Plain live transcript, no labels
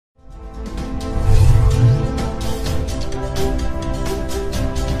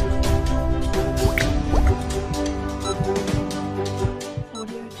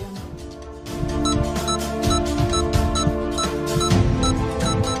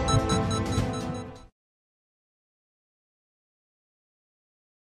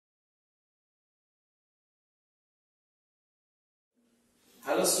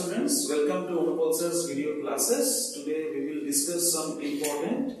Hello students, welcome to Anupal's video classes. Today we will discuss some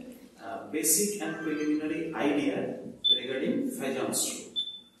important basic and preliminary idea regarding Fajans Rule.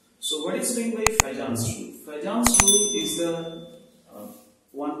 So what is meant by Fajans Rule? Fajans Rule is the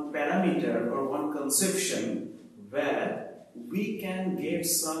one parameter or one conception where we can get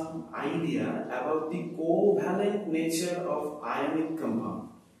some idea about the covalent nature of ionic compound,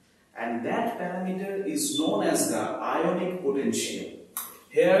 and that parameter is known as the ionic potential.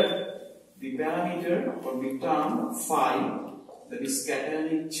 Here the parameter or the term phi, that is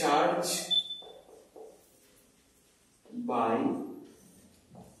cationic charge by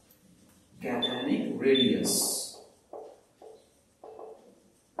cationic radius.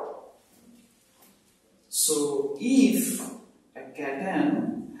 So if a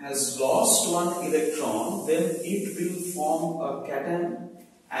cation has lost one electron, then it will form a cation,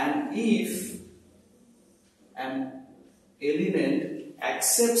 and if an element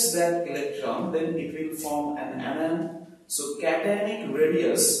accepts that electron, then it will form an anion. So cationic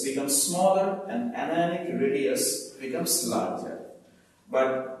radius becomes smaller and anionic radius becomes larger.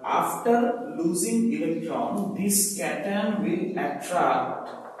 But after losing electron, this cation will attract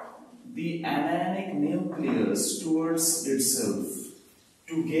the anionic nucleus towards itself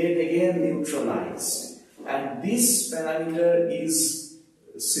to get again neutralized, and this parameter is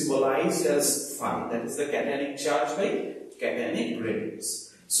symbolized as phi, that is the cationic charge by cationic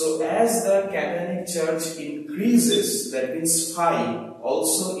radius. So as the cationic charge increases, that means phi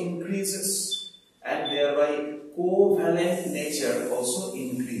also increases, and thereby covalent nature also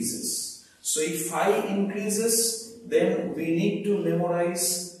increases. So if phi increases, then we need to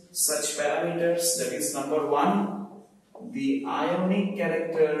memorize such parameters, that is number 1, the ionic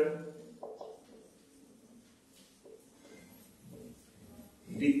character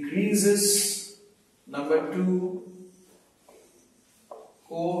decreases, number 2,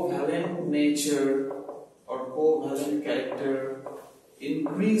 covalent nature or covalent character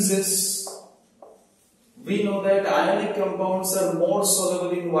increases. We know that ionic compounds are more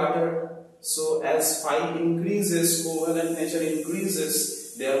soluble in water, so as phi increases, covalent nature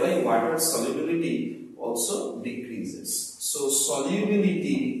increases, thereby water solubility also decreases. So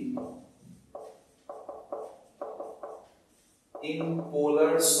solubility in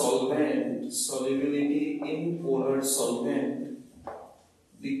polar solvent,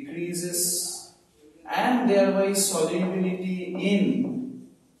 decreases, and thereby solubility in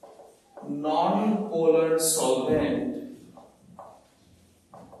non-polar solvent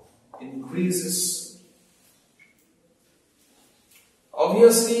increases.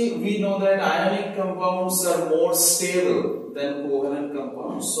 Obviously, we know that ionic compounds are more stable than covalent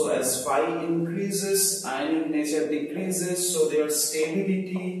compounds. So as phi increases, ionic nature decreases, so their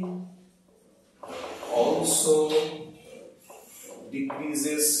stability also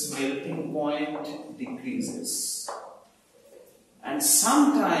decreases, melting point decreases. And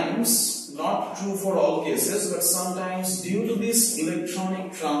sometimes, not true for all cases, but sometimes due to this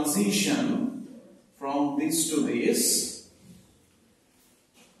electronic transition from this to this,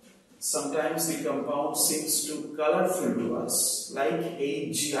 sometimes the compound seems too colorful to us, like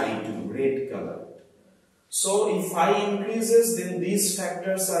Agi2, red color. So if phi increases, then these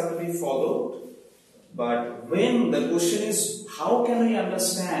factors are to be followed. But when the question is, how can we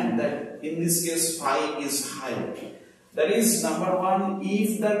understand that in this case phi is higher? That is, number 1,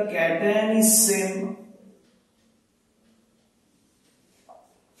 if the cation is same,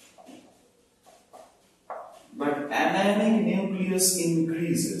 but anionic nucleus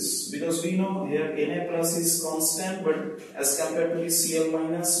increases, because we know here Na plus is constant, but as compared to the Cl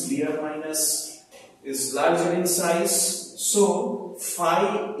minus, Br minus is larger in size, so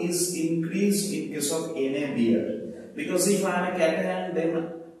phi is increased in case of NaBr. Because if I am a cation,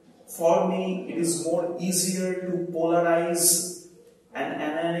 then for me it is more easier to polarize an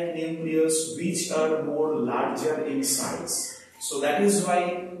anionic nucleus which are more larger in size. So that is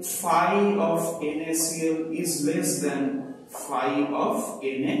why phi of NaCl is less than phi of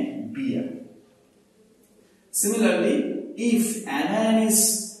NaBr. Similarly, if anion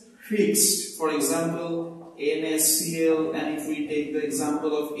is fixed, for example NaCl, and if we take the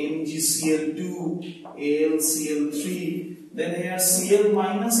example of MgCl2, AlCl3, then here Cl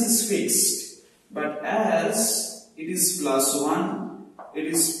minus is fixed, but as it is plus 1, it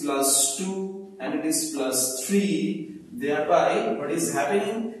is plus 2, and it is plus 3, thereby what is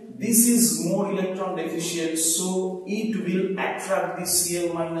happening? This is more electron deficient, so it will attract the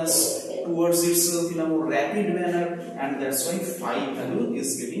Cl minus towards itself in a more rapid manner, and that's why phi value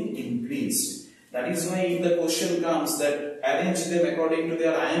is getting increased. That is why if the question comes that arrange them according to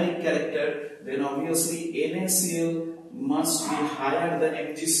their ionic character, then obviously NaCl must be higher than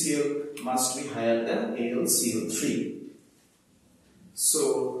MgCl, must be higher than AlCl3.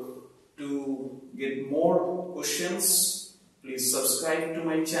 So, to get more questions, please subscribe to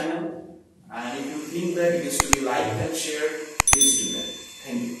my channel, and if you think that it is to be liked and shared, please do that.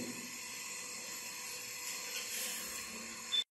 Thank you.